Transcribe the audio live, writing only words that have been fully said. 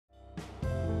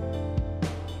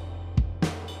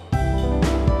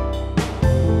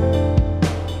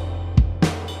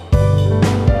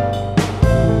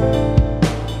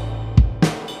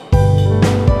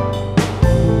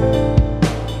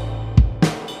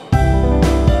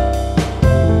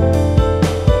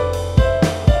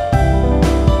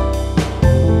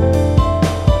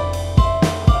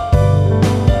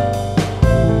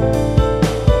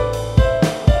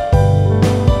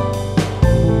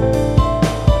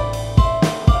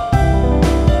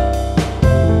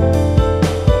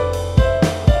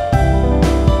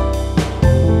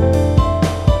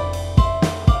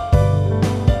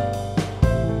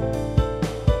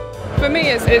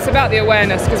it's about the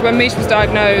awareness, because when Mish was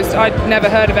diagnosed, I'd never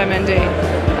heard of MND,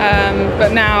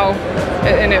 but now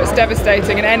it's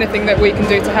devastating, and anything that we can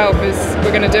do to help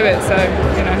we're going to do it. So,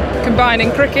 you know,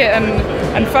 combining cricket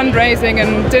and fundraising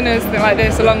and dinners like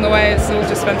this along the way, it's all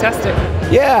just fantastic.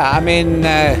 Yeah, I mean,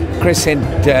 Chris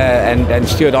and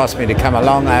Stuart asked me to come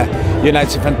along. You know,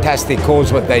 it's a fantastic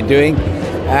cause what they're doing,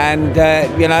 and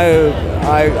you know,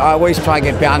 I always try and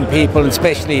get behind people,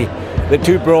 especially the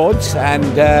two Broads, and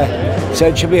so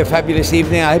it should be a fabulous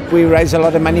evening. I hope we raise a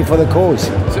lot of money for the cause.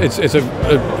 It's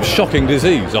a shocking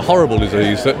disease, a horrible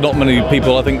disease that not many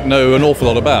people, I think, know an awful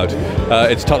lot about.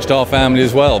 It's touched our family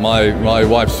as well. My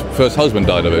wife's first husband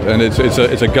died of it, and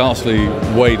it's a ghastly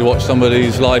way to watch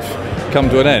somebody's life come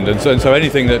to an end. And so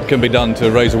anything that can be done to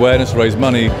raise awareness, raise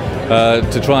money,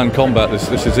 to try and combat this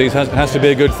disease has to be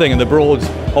a good thing. And the Broads,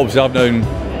 obviously, I've known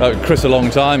Chris a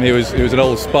long time. He was an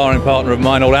old sparring partner of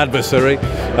mine, old adversary,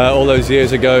 all those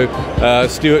years ago.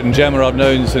 Stuart and Gemma I've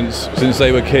known since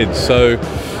they were kids. So,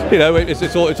 you know,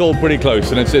 it's all pretty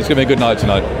close, and it's going to be a good night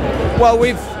tonight. Well,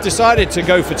 we've decided to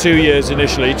go for 2 years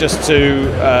initially, just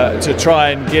to try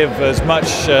and give as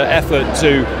much effort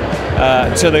to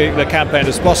the campaign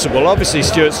as possible. Obviously,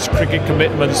 Stuart's cricket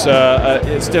commitments,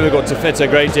 it's difficult to fit a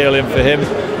great deal in for him.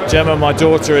 Gemma, my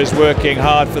daughter, is working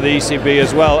hard for the ECB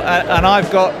as well, and I've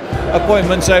got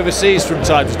appointments overseas from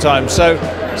time to time. So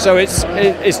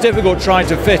it's difficult trying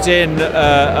to fit in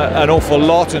an awful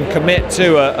lot and commit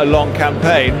to a long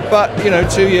campaign. But, you know,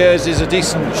 2 years is a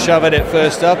decent shove at it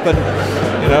first up, and,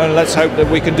 you know, let's hope that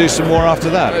we can do some more after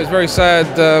that. It was very sad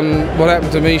what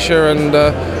happened to Misha, and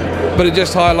but it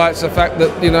just highlights the fact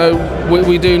that, you know,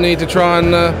 we do need to try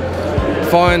and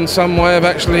find some way of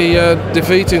actually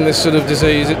defeating this sort of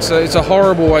disease. It's a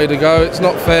horrible way to go. It's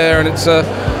not fair, and it's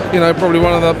you know, probably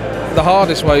one of the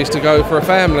hardest ways to go for a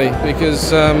family,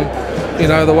 because you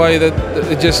know, the way that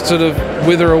it just sort of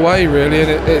wither away really,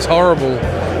 and it's horrible.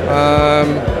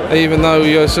 Even though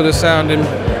you're sort of sound in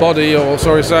body, or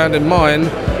sound in mind,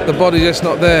 the body's just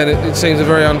not there, and it seems a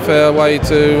very unfair way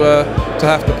to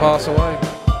have to pass away.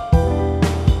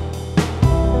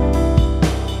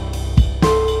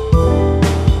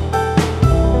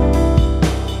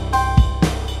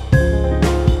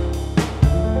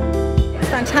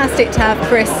 Fantastic to have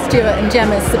Chris, Stuart and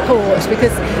Gemma's support,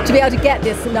 because to be able to get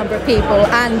this number of people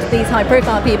and these high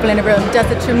profile people in a room does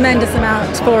a tremendous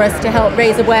amount for us to help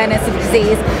raise awareness of the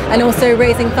disease, and also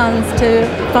raising funds to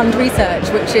fund research,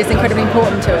 which is incredibly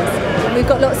important to us. We've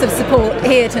got lots of support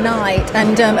here tonight,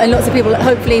 and lots of people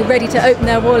hopefully ready to open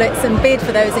their wallets and bid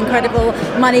for those incredible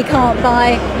money can't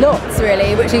buy lots,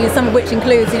 really, some of which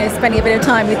includes, you know, spending a bit of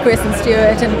time with Chris and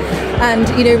Stuart, and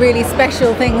you know, really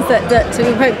special things that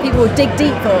we hope people will dig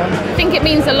deep for. I think it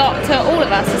means a lot to all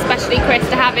of us, especially Chris,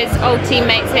 to have his old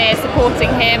teammates here supporting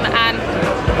him and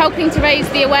helping to raise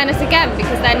the awareness again,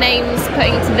 because their names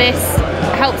putting to this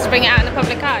helps bring it out in the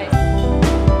public eye.